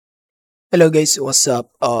Hello guys, what's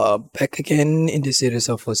up? Back again in the series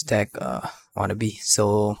of Stack Wannabe.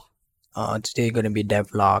 Today gonna be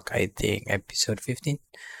devlog, I think episode 15.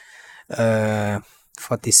 Uh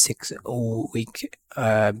 46 week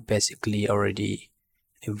basically already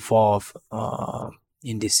involved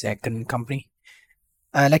in this second company.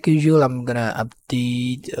 Like usual, I'm gonna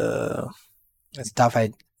update stuff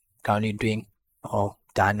I currently doing or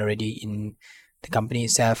done already in the company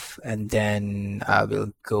itself, and then I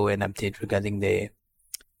will go and update regarding the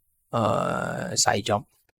side job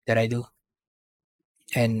that I do,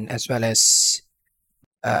 and as well as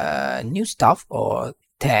new stuff or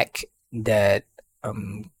tech that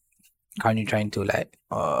I'm currently trying to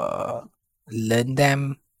learn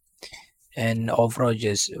them, and overall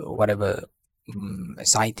just whatever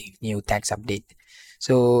exciting new tax update.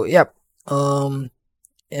 So yeah, um,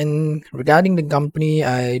 and regarding the company,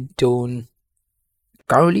 I don't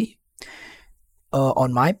currently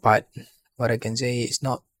on my part, what I can say is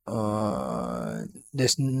not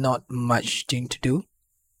there's not much thing to do.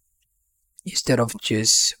 Instead of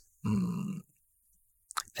just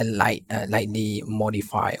lightly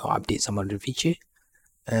modify or update some of the feature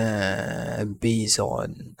based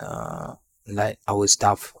on like our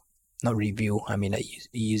stuff, not review. I mean, like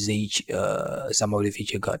usage. Some of the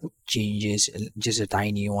feature got changes, just a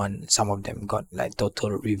tiny one. Some of them got like total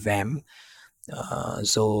revamp.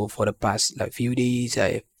 So for the past like few days,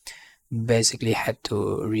 I basically had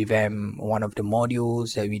to revamp one of the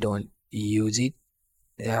modules that we don't use it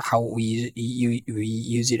how we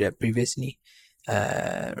use it previously.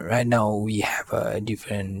 Right now we have a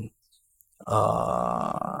different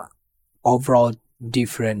overall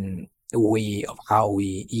different way of how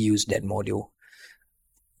we use that module.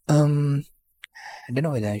 I don't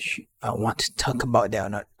know whether I want to talk about that or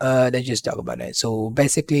not. Let's just talk about that. So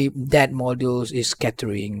basically, that module is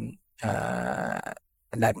scattering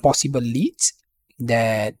like possible leads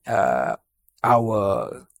that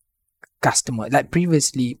our customer, like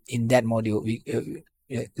previously in that module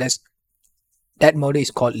let's that module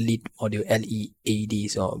is called lead module,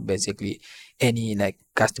 LEAD. So basically any like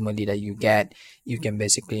customer lead that you get, you can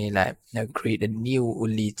basically create a new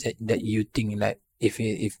lead that you think like if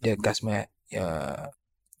the customer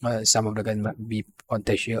some of the customer be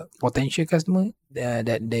potential customer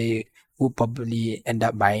that they will probably end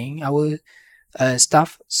up buying our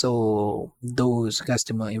stuff. So those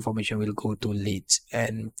customer information will go to leads,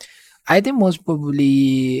 and I think most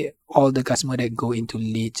probably all the customer that go into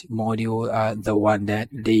lead module are the one that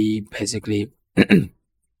they basically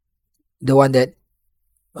the one that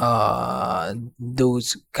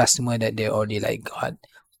those customer that they already like got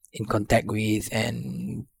in contact with,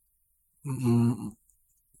 and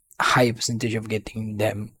high percentage of getting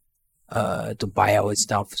them to buy our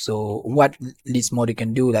stuff. So what leads module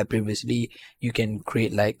can do, like previously you can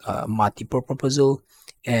create like a multiple proposal,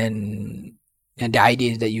 and the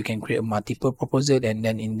idea is that you can create a multiple proposal, and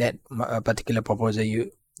then in that particular proposal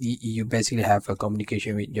you basically have a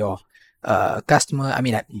communication with your customer. I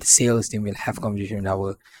mean, like the sales team will have communication with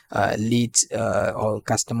our leads or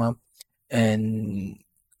customer, and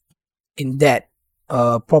in that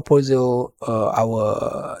proposal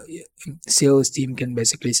our sales team can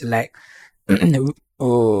basically select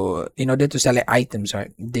or in order to select items,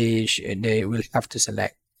 right? They will have to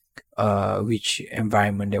select which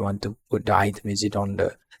environment they want to put the item. Is it on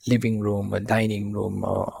the living room, a dining room,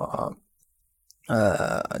 or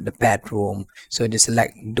the bedroom? So they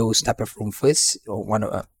select those type of room first, or one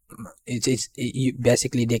of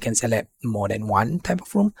basically they can select more than one type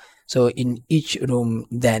of room. So in each room,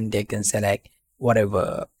 then they can select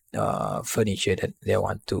whatever furniture that they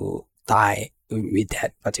want to tie with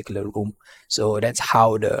that particular room. So that's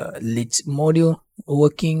how the leads module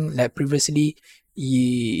working. Like previously,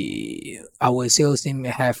 our sales team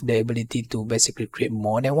have the ability to basically create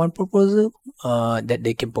more than one proposal that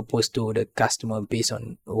they can propose to the customer based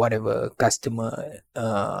on whatever customer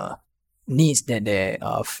needs that they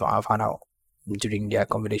found out during their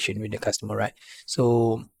conversation with the customer, right?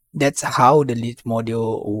 So that's how the lead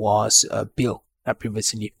module was built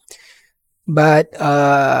previously. But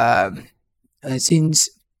since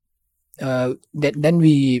that then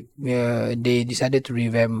we they decided to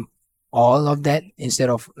revamp all of that, instead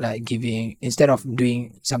of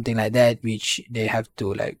doing something like that, which they have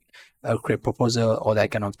to create proposal or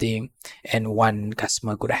that kind of thing, and one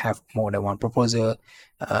customer could have more than one proposal.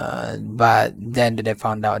 But then they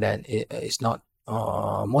found out that it's not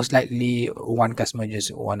most likely one customer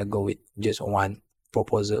just want to go with just one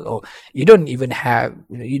proposal, or you don't even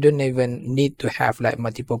need to have like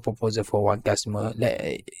multiple proposal for one customer.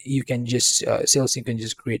 Like you can just sales team can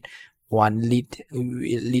just create one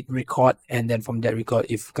lead record, and then from that record,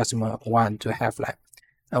 if customer want to have like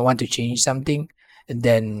want to change something,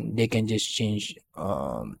 then they can just change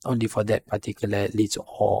only for that particular leads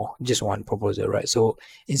or just one proposal, right? So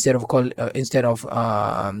instead of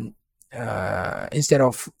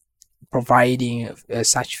providing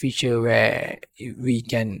such feature where we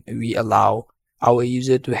allow our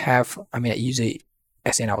user to have, user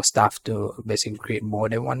as in our staff, to basically create more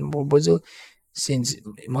than one proposal, since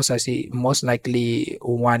most likely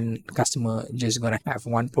one customer just gonna have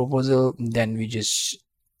one proposal, then we just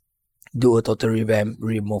do a total revamp,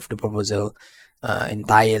 remove the proposal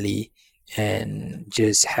entirely, and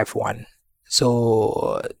just have one.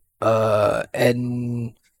 So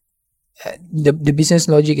and the business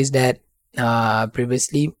logic is that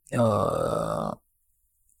previously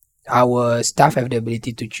our staff have the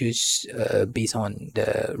ability to choose based on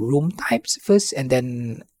the room types first, and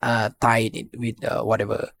then tie it with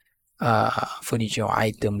whatever furniture or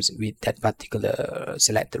items with that particular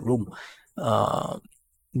selected room.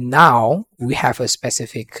 Now we have a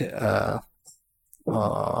specific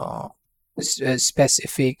or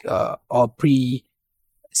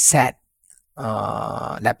pre-set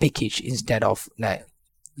like package, instead of like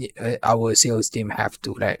our sales team have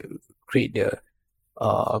to like create the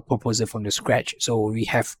proposal from the scratch. So we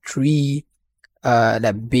have three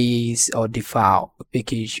like base or default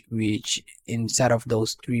package, which inside of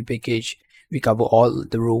those three package we cover all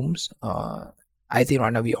the rooms. I think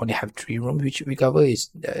right now we only have three rooms which we cover, is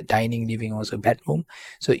the dining, living, also bedroom.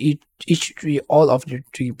 So all of the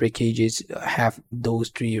three packages have those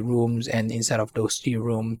three rooms, and inside of those three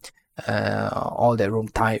rooms, all the room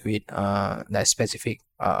type with that specific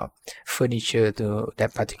furniture to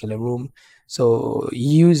that particular room. So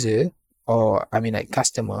user, or like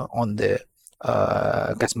customer on the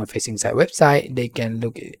customer facing side website, they can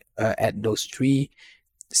look at those three,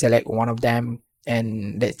 select one of them,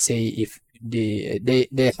 and let's say if they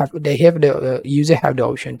have the user have the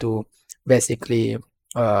option to basically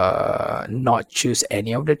not choose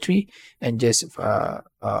any of the three, and just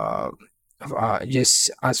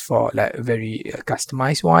ask for like very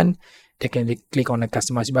customized one. They can click on the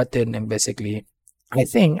customize button, and basically I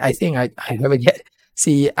think I haven't yet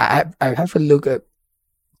see. I have a look at,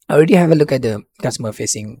 I already have a look at the customer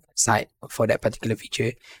facing site for that particular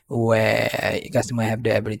feature, where customer have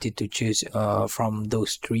the ability to choose from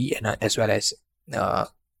those three, and as well as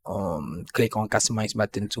click on customize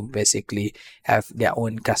button to basically have their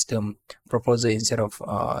own custom proposal instead of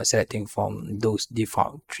selecting from those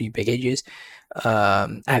default three packages. I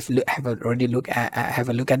have already have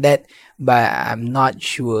a look at that, but I'm not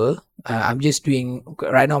sure. I'm just doing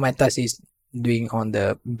right now. My task is doing on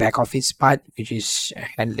the back office part, which is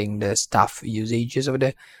handling the staff usages of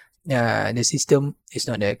the system. It's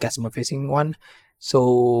not the customer facing one.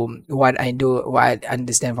 So what I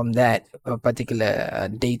understand from that particular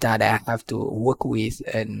data that I have to work with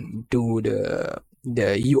and do the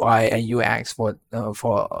UI and UX for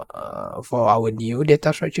our new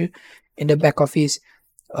data structure in the back office.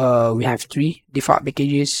 We have three default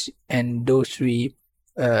packages, and those three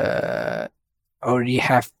already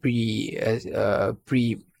have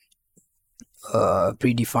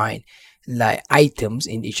predefined like items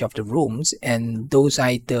in each of the rooms, and those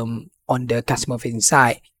items on the customer facing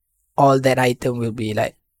side, all that item will be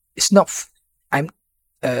like, it's not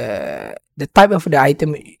the type of the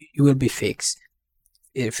item will be fixed,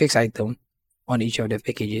 a fixed item on each of the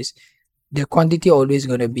packages. The quantity always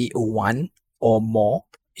going to be one or more,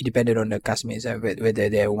 depending on the customer side, whether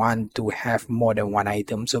they want to have more than one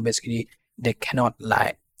item. So basically they cannot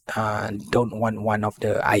like don't want one of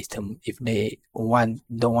the item. If they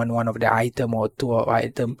don't want one of the item or two of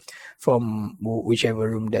item from whichever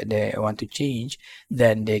room that they want to change,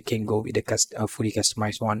 then they can go with the fully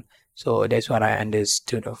customized one. So that's what I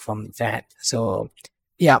understood from that. So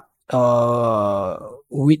yeah,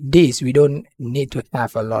 with this we don't need to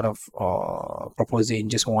have a lot of proposal in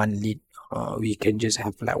just one lead. We can just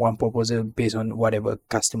have like one proposal based on whatever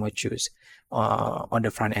customer choose on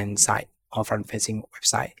the front end side or front facing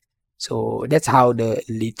website. So that's how the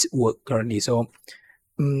leads work currently. So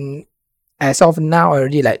as of now, I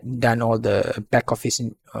already like done all the back office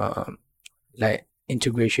like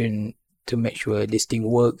integration to make sure this thing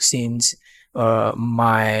works, since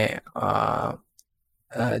my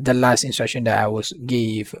the last instruction that I was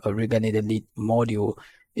gave regarding the lead module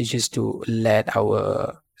is just to let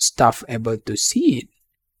our staff able to see it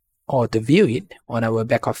or to view it on our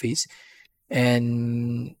back office.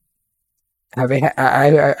 And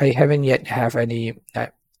I haven't yet have any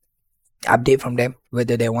update from them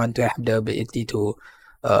whether they want to have the ability to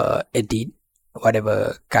edit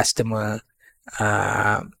whatever customer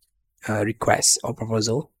request or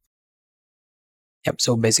proposal. Yep.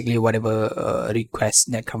 So basically, whatever requests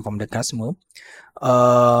that come from the customer.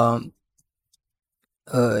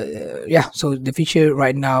 Yeah. So the feature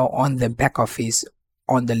right now on the back office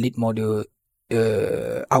on the lead module,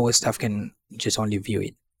 our staff can just only view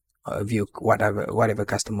it, view whatever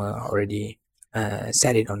customer already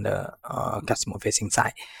set it on the customer facing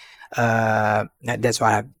side. That's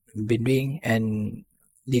what I've been doing, and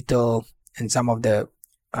little and some of the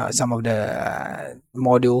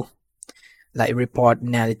module like report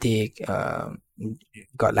analytic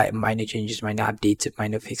got like minor changes, minor updates,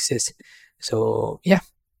 minor fixes. So yeah,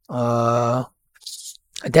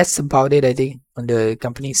 that's about it, I think, on the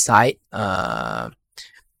company side. On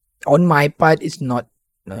my part, it's not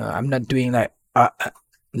I'm not doing like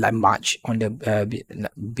much on the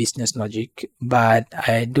business logic, but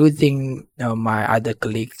I do think my other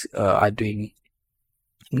colleagues are doing.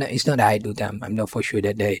 No, it's not that I do them. I'm not for sure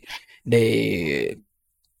that they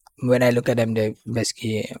when I look at them, they're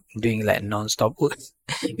basically doing like non-stop work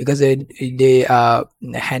because they are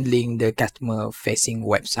handling the customer facing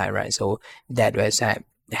website, right? So that website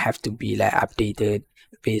have to be like updated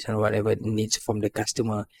based on whatever needs from the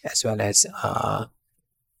customer, as well as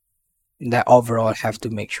the overall have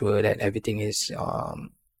to make sure that everything is up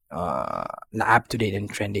to date and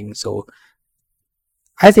trending. So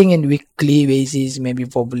I think in weekly basis, maybe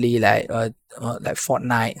probably like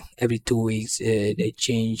fortnight, every 2 weeks, they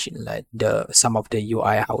change like some of the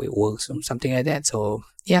UI, how it works or something like that. So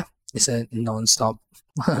yeah, it's a non-stop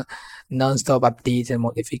non-stop updates and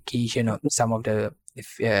modification of some of the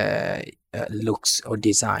looks or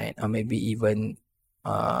design, or maybe even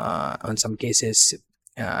on some cases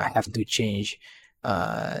have to change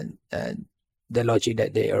uh, uh, the logic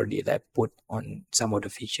that they already like put on some of the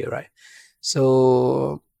feature, right?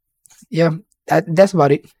 So yeah, that's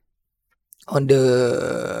about it on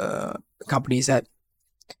the company side.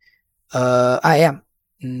 I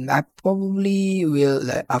probably will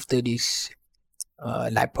like after this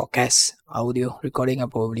live podcast audio recording. I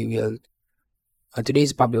probably will. Today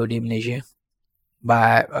is public holiday in Malaysia,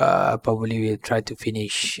 but probably will try to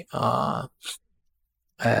finish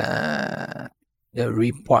the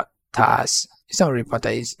report task. It's not a report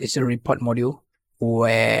task. It's a report module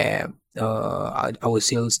where our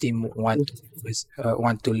sales team want to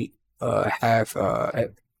have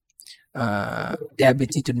the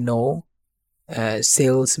ability to know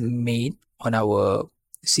sales made on our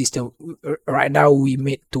system. Right now, we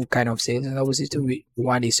made two kind of sales in our system.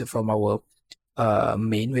 One is from our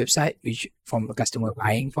main website, which from a customer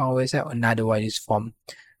buying from our website. Another one is from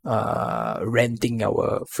renting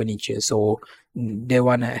our furniture. So they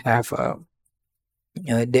want to have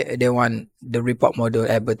they want the report model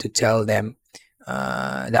able to tell them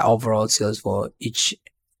the overall sales for each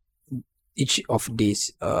of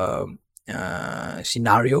these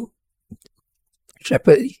scenario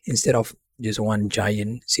separately instead of just one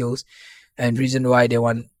giant sales. And reason why they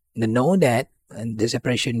want to know that and the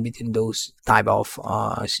separation between those type of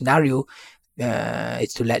scenario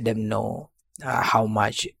is to let them know how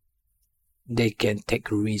much they can take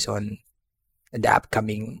risk on the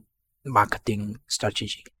upcoming marketing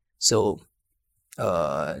strategy. So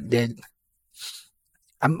then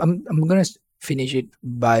I'm gonna finish it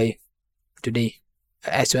by today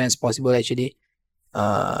as soon as possible, actually,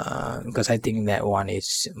 because I think that one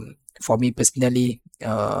is for me personally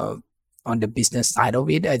on the business side of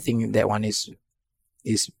it. I think that one is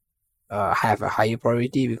have a higher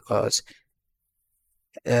priority because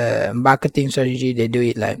marketing strategy, they do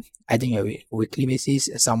it like I think a weekly basis,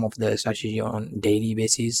 some of the strategy on daily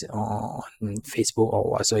basis on Facebook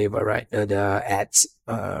or whatsoever, right? The ads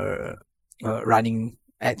running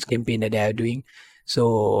ads campaign that they are doing.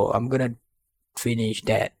 So I'm gonna finish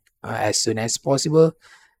that as soon as possible,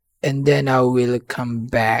 and then I will come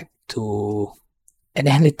back to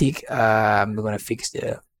analytic. I'm gonna fix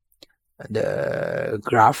the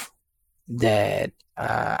graph that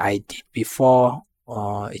I did before.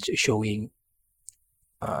 It's showing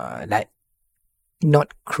like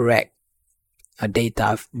not correct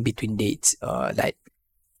data between dates. Like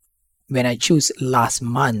when I choose last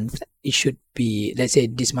month, it should be, let's say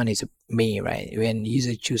this month is May, right? When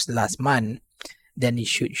user choose last month, then it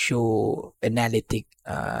should show analytic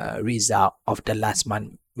result of the last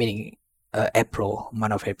month, meaning April,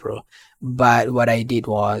 month of April. But what I did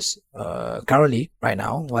was currently right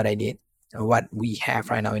now, what we have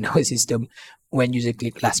right now in our system, when user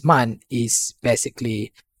click last month, is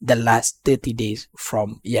basically the last 30 days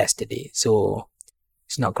from yesterday. So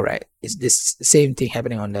it's not correct. It's this same thing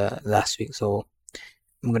happening on the last week. So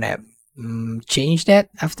I'm gonna change that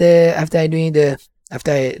after I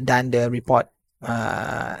done the report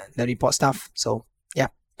the report stuff. So yeah,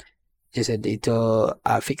 just a little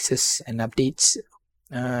fixes and updates.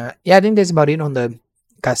 Yeah, I think that's about it on the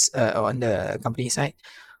on the company side.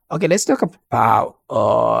 Okay, let's talk about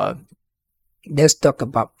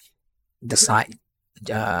the side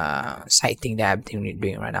thing that I'm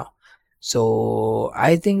doing right now. So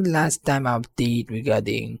I think last time I update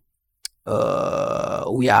regarding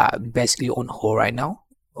we are basically on hold right now,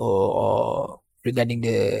 or regarding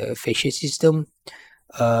the facial system,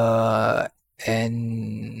 uh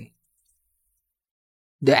and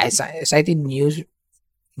the exciting news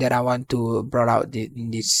that I want to brought out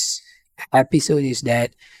in this episode is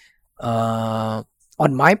that on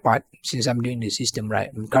my part, since I'm doing the system, right,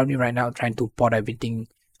 I'm currently right now trying to port everything.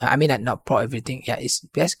 I mean, not port everything. Yeah, it's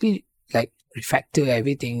basically like refactor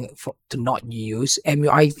everything to not use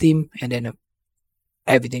MUI theme, and then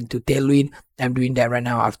everything to Tailwind. I'm doing that right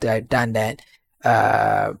now. After I've done that,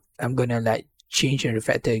 I'm gonna like change and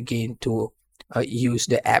refactor again to use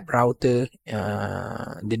the app router,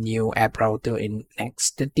 the new app router in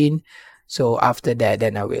Next 13. So after that,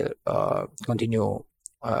 then I will continue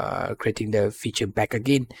creating the feature back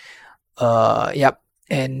again. Yep.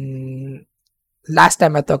 And last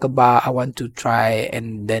time I talked about I want to try,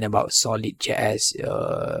 and then about Solid.js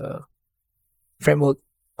framework.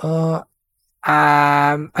 I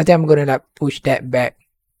think I'm gonna like push that back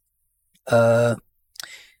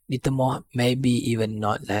little more, maybe even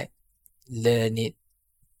not like learn it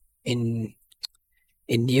in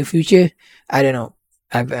near future. I don't know.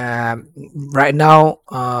 I've right now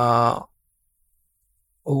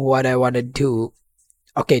what I want to do.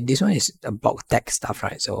 Okay, this one is about tech stuff,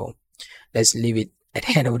 right? So let's leave it at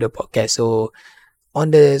the end of the podcast. So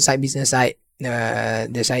on the side business side,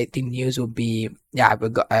 the side team news will be, yeah,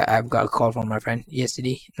 I've got a call from my friend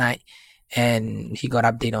yesterday night, and he got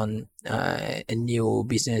update on a new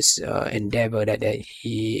business endeavor that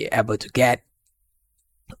he able to get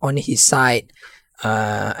on his side.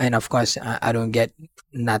 And of course, I don't get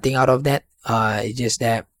nothing out of that. It's just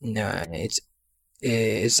that it's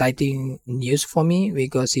exciting news for me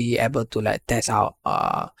because he able to like test out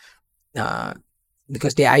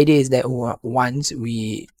because the idea is that once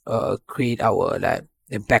we create our like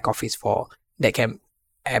the back office for that can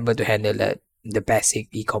able to handle the basic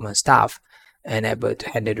e-commerce stuff, and able to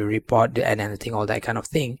handle the report, the analytic, all that kind of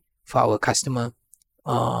thing for our customer,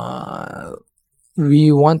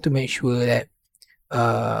 we want to make sure that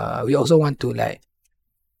we also want to like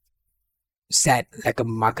set like a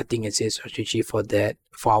marketing and sales strategy for that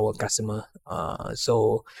for our customer.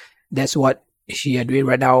 So that's what she are doing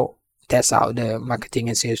right now. Test out the marketing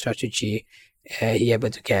and sales strategy. He able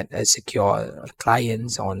to get secure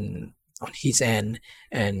clients on his end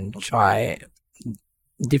and try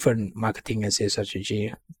different marketing and sales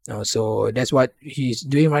strategy. So that's what he's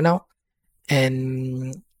doing right now,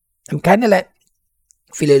 and I'm kind of like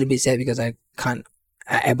feel a little bit sad because I can't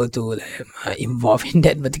able to involve in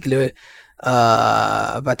that particular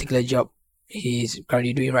job he's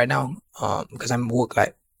currently doing right now, because I'm work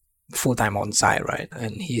like full-time on site, right,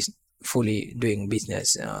 and he's fully doing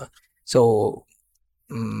business, so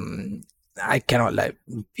I cannot like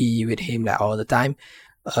be with him like all the time.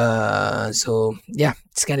 So yeah,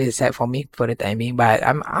 it's kind of sad for me for the time being, but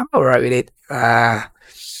I'm alright with it.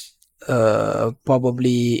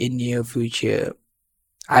 Probably in near future,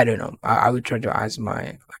 I don't know. I will try to ask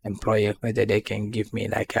my employer whether they can give me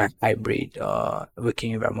like a hybrid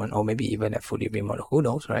working environment, or maybe even a fully remote. Who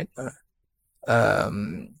knows, right?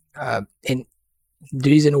 And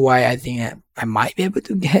the reason why I think I might be able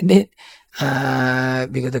to get it,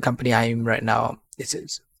 because the company I'm right now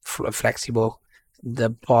is flexible. The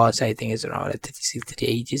boss I think is around 36,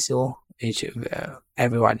 38 years old. Which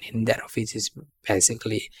everyone in that office is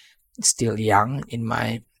basically still young in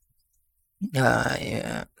my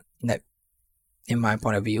in my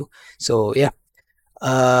point of view. So yeah,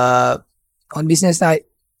 on business side,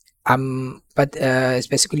 but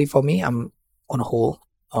specifically for me, I'm on a whole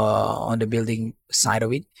on the building side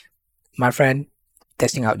of it. My friend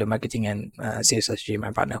testing out the marketing and sales strategy,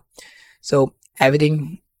 my partner. So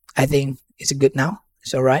everything I think is good now.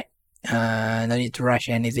 It's all right. No need to rush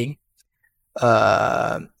anything.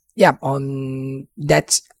 Yeah, on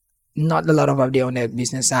that's not a lot of update on the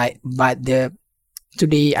business side, but the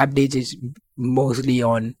today update is mostly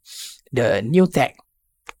on the new tech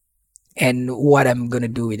and what I'm gonna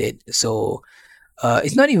do with it. So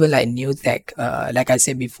it's not even like new tech. Like I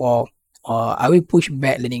said before, I will push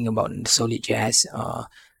back learning about Solid.js.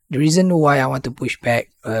 The reason why I want to push back,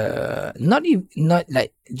 not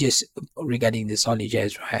like just regarding the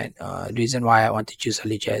Solid.js, right? The reason why I want to choose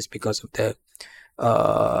Solid.js because of the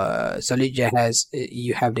SolidJS has,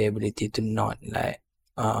 you have the ability to not like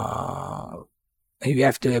you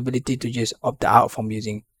have the ability to just opt out from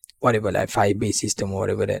using whatever like file-based system or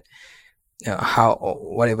whatever that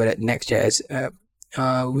whatever that Next.js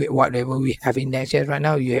whatever we have in Next.js right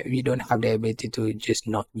now. You don't have the ability to just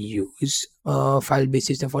not use file-based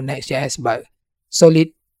system for Next.js, but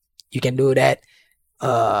Solid, you can do that.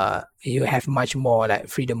 You have much more like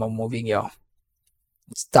freedom of moving your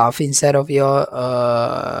stuff inside of your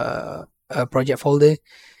project folder.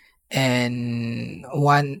 And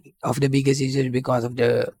one of the biggest issues because of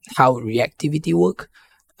the how reactivity work,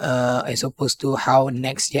 as opposed to how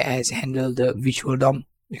Next.js handle the visual DOM,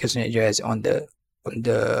 because Next.js on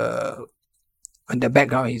the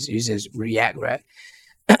background uses React, right?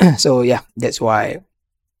 So yeah, that's the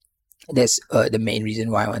main reason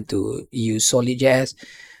why I want to use SolidJS,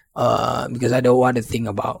 because I don't want to think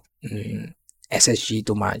about SSG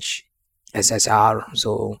too much, SSR.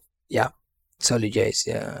 So yeah,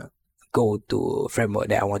 SolidJS go-to framework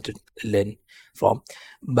that I want to learn from.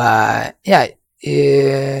 But yeah,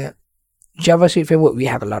 JavaScript framework, we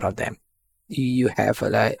have a lot of them. You have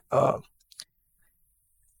like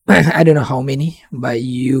I don't know how many, but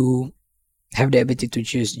you have the ability to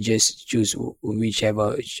just choose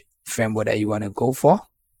whichever framework that you want to go for.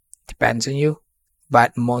 Depends on you,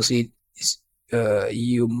 but mostly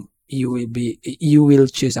you will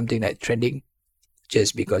choose something like trending,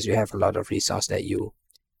 just because you have a lot of resource that you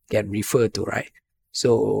can refer to, right?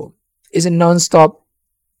 So it's a non-stop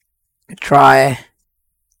try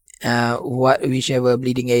whichever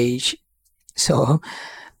bleeding edge. So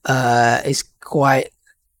it's quite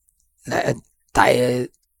like a tired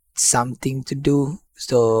something to do.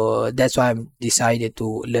 So that's why I'm decided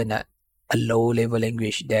to learn a low level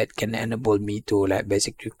language that can enable me to like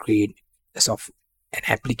basically create an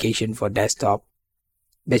application for desktop.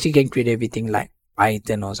 Basically can create everything like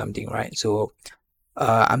Python or something, right? So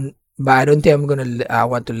but I don't think I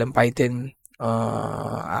want to learn Python.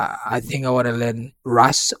 I think I want to learn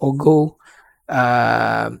Rust or Go.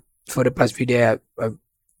 For the past video, I've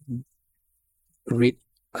read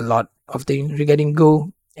a lot of things regarding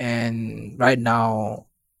Go, and right now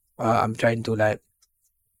I'm trying to like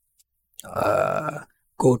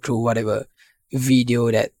go through whatever video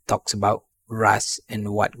that talks about Rust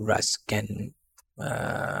and what Rust can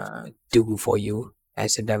do for you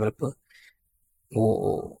as a developer,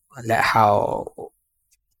 or like how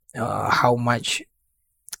much,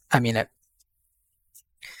 I mean like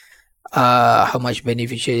how much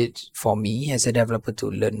beneficial it's for me as a developer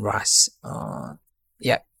to learn Rust.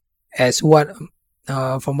 Yeah, as what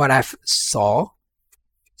from what I've saw,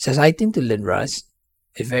 since I tend to learn Rust,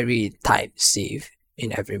 it's very type safe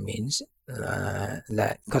in every means.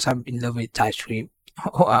 Like because I'm in love with TypeScript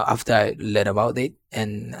after I learn about it,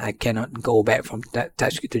 and I cannot go back from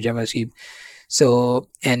TypeScript to JavaScript. So,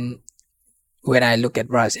 and when I look at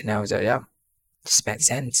Rust, and I was like, yeah, this makes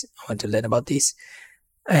sense. I want to learn about this.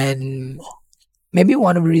 And maybe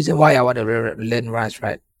one of the reasons why I want to learn Rust,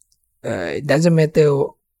 right? It doesn't matter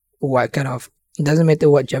what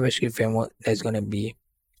JavaScript framework there's gonna be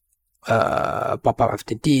pop up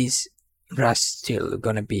after this. Rust still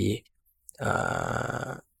gonna be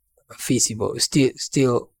feasible.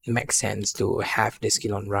 Still makes sense to have the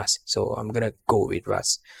skill on Rust. So I'm gonna go with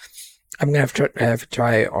Rust. I'm gonna have to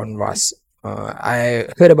try on Rust. I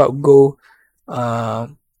heard about Go.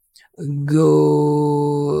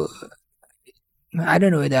 Go. I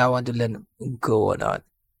don't know whether I want to learn Go or not.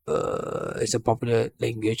 It's a popular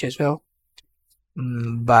language as well.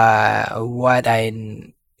 But what I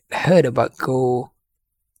heard about Go,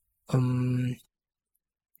 I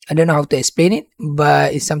don't know how to explain it,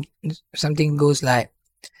 but it's something goes like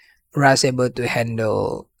Rust able to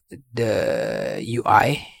handle the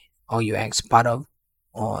UI or UX part of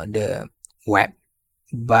or the web,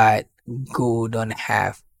 but Go don't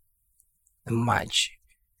have much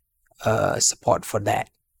support for that,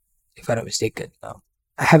 if I'm not mistaken. I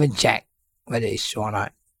haven't checked whether it's true or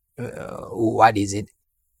not. What is it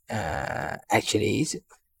actually is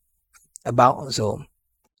about? So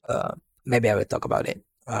maybe I will talk about it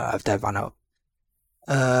after I found out.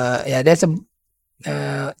 Yeah, there's some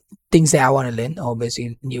things that I want to learn, or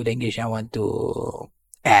basically new language I want to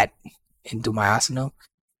add into my arsenal.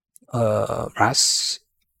 Rust.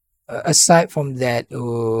 Aside from that,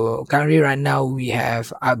 currently right now we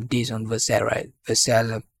have updates on Vercel, right?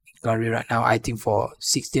 Vercel currently right now, I think for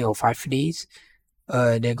 60 or 5 days,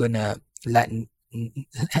 they're gonna let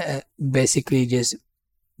basically just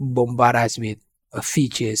bombard us with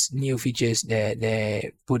new features that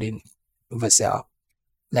they put in Vercel.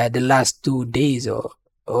 Like the last 2 days or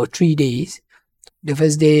 3 days, The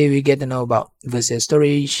first day we get to know about Vercel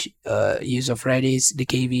storage, use of Redis, the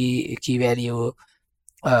key value,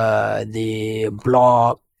 the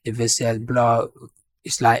blog, the Vercel blog.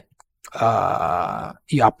 It's like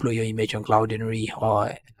you upload your image on Cloudinary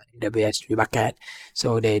or AWS bucket,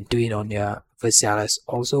 so they do it on their Vercel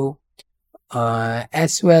also,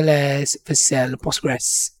 as well as Vercel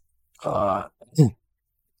Postgres,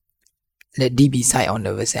 the DB side on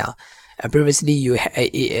the Vercel. Previously,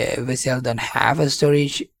 Vercel don't have a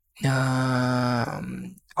storage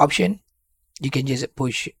option. You can just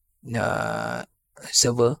push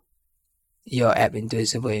server your app into a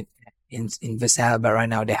server in Vercel, but right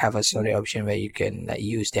now they have a storage option where you can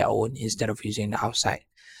use their own instead of using the outside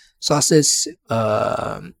sources.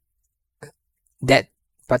 That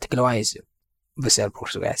particular one is Vercel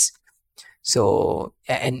Postgres. So,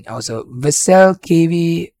 and also Vercel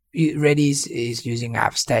KV Redis is using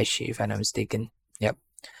AppStash, if I'm not mistaken. Yep.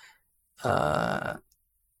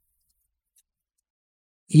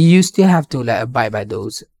 You still have to abide by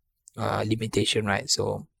those limitation, right?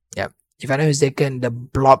 So, yep. If I'm not mistaken, the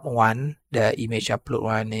blob one, the image upload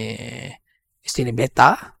one, is still in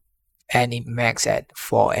beta, and it max at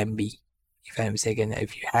 4 MB. If I'm mistaken,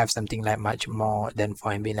 if you have something like much more than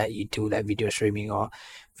 4 MB, like you do like video streaming or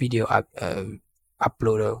video upload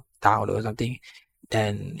or download or something,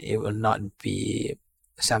 then it will not be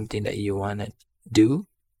something that you want to do.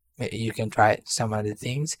 You can try some other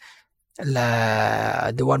things.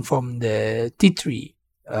 The one from the T3,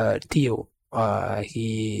 Theo,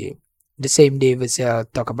 he the same day Vercel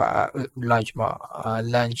talk about launch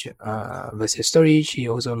Vercel storage. He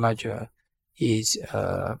also launched his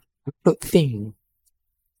upload thing,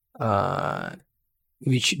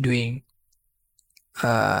 which doing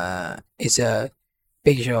is a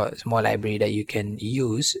picture small library that you can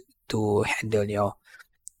use to handle your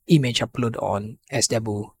image upload on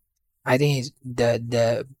SW. I think it's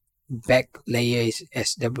the back layer is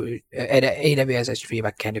SW AWS S3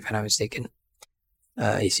 backend, if I'm not mistaken.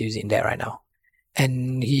 He's using that right now.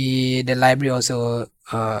 And the library also,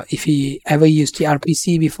 if he ever used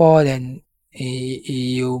TRPC before, then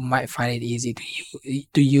you might find it easy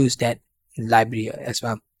to use that library as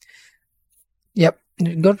well. Yep,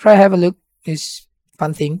 go try have a look. It's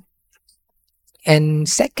fun thing. And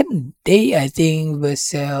second day, I think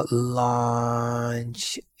Vercel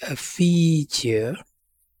launch a feature,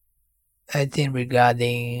 I think,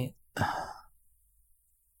 regarding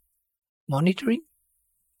monitoring.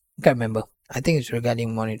 I can't remember. I think it's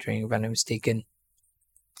regarding monitoring, if I'm not mistaken.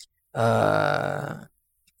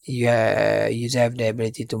 You have the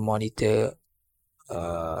ability to monitor.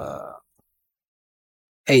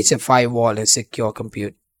 It's a firewall and secure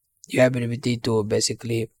compute. You have the ability to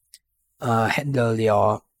basically handle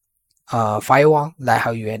your firewall like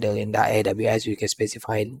how you handle in the AWS. You can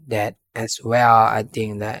specify that as well. I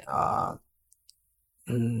think that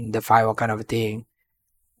the firewall kind of thing,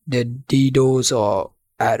 the DDoS, or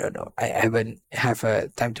I don't know, I haven't have a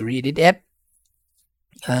time to read it yet.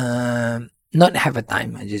 Not have a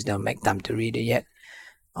time, I just don't make time to read it yet.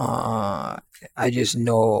 I just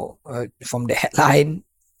know from the headline.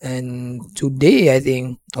 And today, I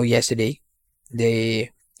think, or yesterday, they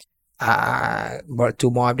brought 2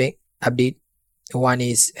 more update. One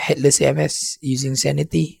is headless CMS using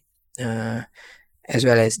Sanity, as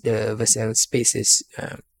well as the Vercel Spaces,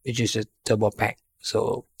 which is a turbo pack.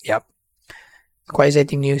 So, yep, quite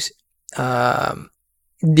exciting news.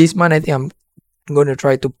 This month, I think I'm going to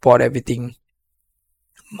try to port everything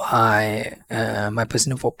my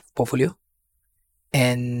personal portfolio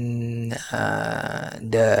and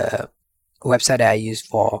the website that I use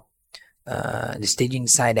for the staging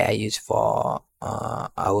site that I use for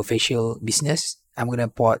our facial business. I'm gonna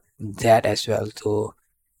port that as well to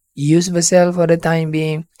use Vercel for the time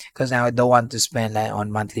being, because now I don't want to spend like on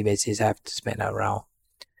monthly basis. I have to spend around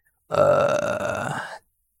I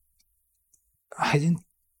think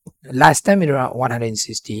last time it around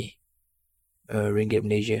 160 ringgit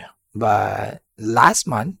Malaysia, but last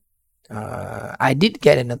month I did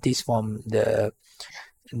get a notice from the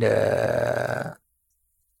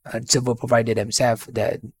server provider themselves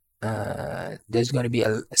that there's going to be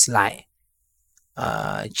a slight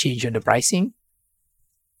change on the pricing.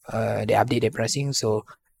 They updated pricing. So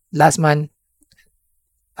last month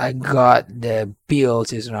I got the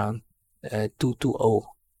bills is around 220,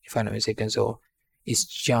 if I'm not mistaken. So it's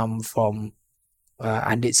jumped from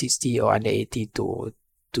 160 or 180 to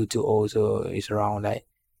 220. So it's around like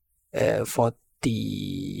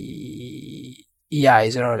 40. Yeah,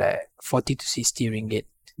 it's around like 40 to 60 ringgit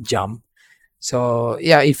jump. So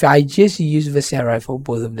yeah, if I just use Vercel right for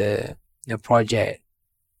both of the project,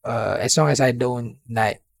 as long as I don't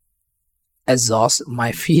like exhaust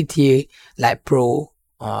my free tier like pro.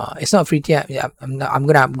 It's not free tier. Yeah, I'm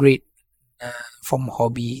gonna upgrade from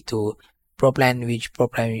hobby to pro plan, which pro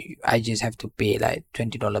plan I just have to pay like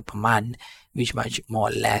 $20 per month, which much more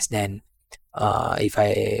or less than if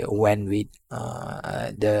I went with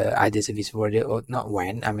the other service provider, or not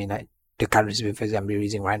when, I mean like the current service provider I'm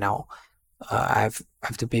using right now. I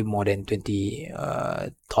have to pay more than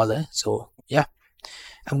 $20. So yeah,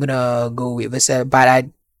 I'm gonna go with Versa, but I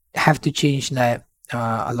have to change like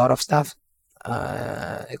a lot of stuff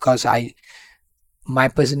because my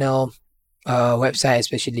personal website,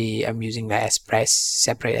 especially I'm using the Express,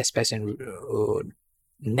 separate Express and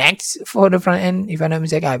Next for the front end. If I'm not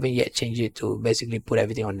mistaken, I haven't yet changed it to basically put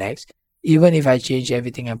everything on Next. Even if I change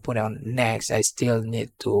everything and put on Next, I still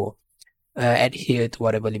need to adhere to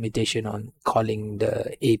whatever limitation on calling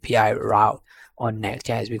the API route on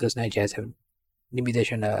Next.js, because Next.js have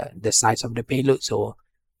limitation the size of the payload. So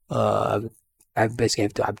I basically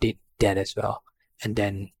have to update that as well, and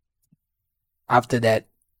then after that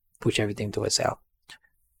push everything to a cell.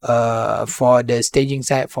 For the staging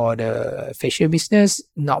side, for the facial business,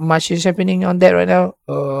 not much is happening on that right now.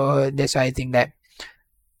 That's why I think that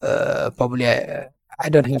probably I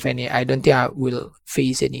don't have any. I don't think I will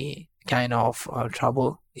face any kind of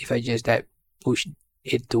trouble if I just that push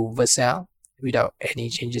it to Vercel without any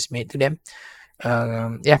changes made to them.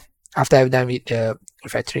 Yeah, after I've done with the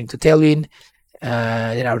refactoring to Tailwind,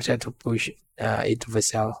 then I'll try to push it to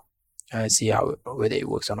Vercel, see how whether it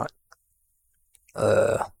works or not.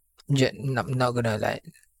 Not gonna like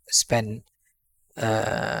spend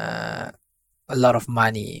a lot of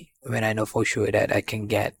money when I know for sure that I can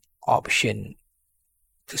get option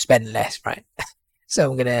to spend less, right? So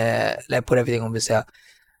I'm gonna like put everything on Vercel.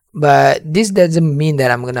 But this doesn't mean that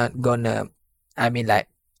I'm gonna I mean like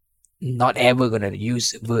not ever gonna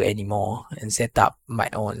use server anymore and set up my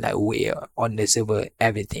own like way on the server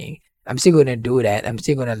everything. I'm still gonna do that. I'm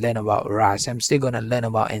still gonna learn about Rust. I'm still gonna learn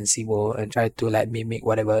about Ansible and try to like mimic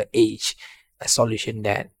whatever edge solution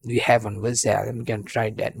that we have on Vercel. I'm gonna try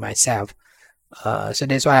that myself. So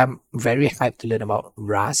that's why I'm very hyped to learn about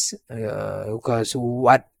Rust, because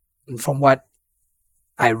from what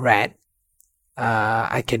I read,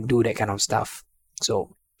 I can do that kind of stuff.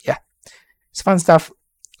 So yeah, it's fun stuff.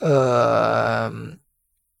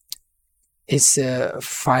 It's a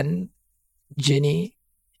fun journey,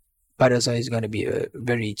 but also it's going to be a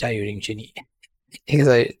very tiring journey because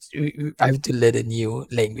I have to learn a new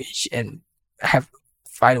language and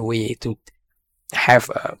find a way to have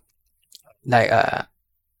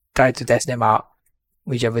try to test them out,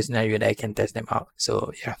 whichever scenario that I can test them out.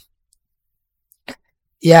 So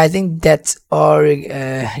yeah, I think that's all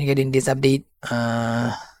regarding this update.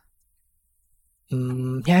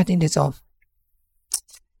 Yeah, I think that's all.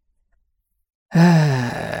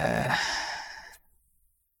 Yeah,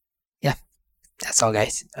 that's all,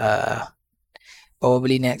 guys.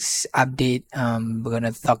 Probably next update, we're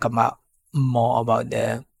gonna talk about more about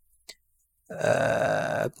the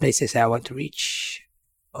places I want to reach,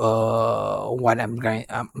 what I'm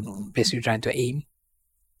basically trying to aim.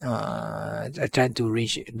 Trying to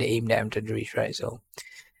reach the aim that I'm trying to reach, right? So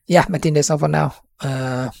yeah, I think that's all for now.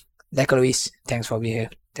 Like always, thanks for being here.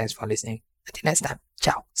 Thanks for listening. Until next time.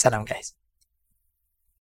 Ciao. Salam, guys.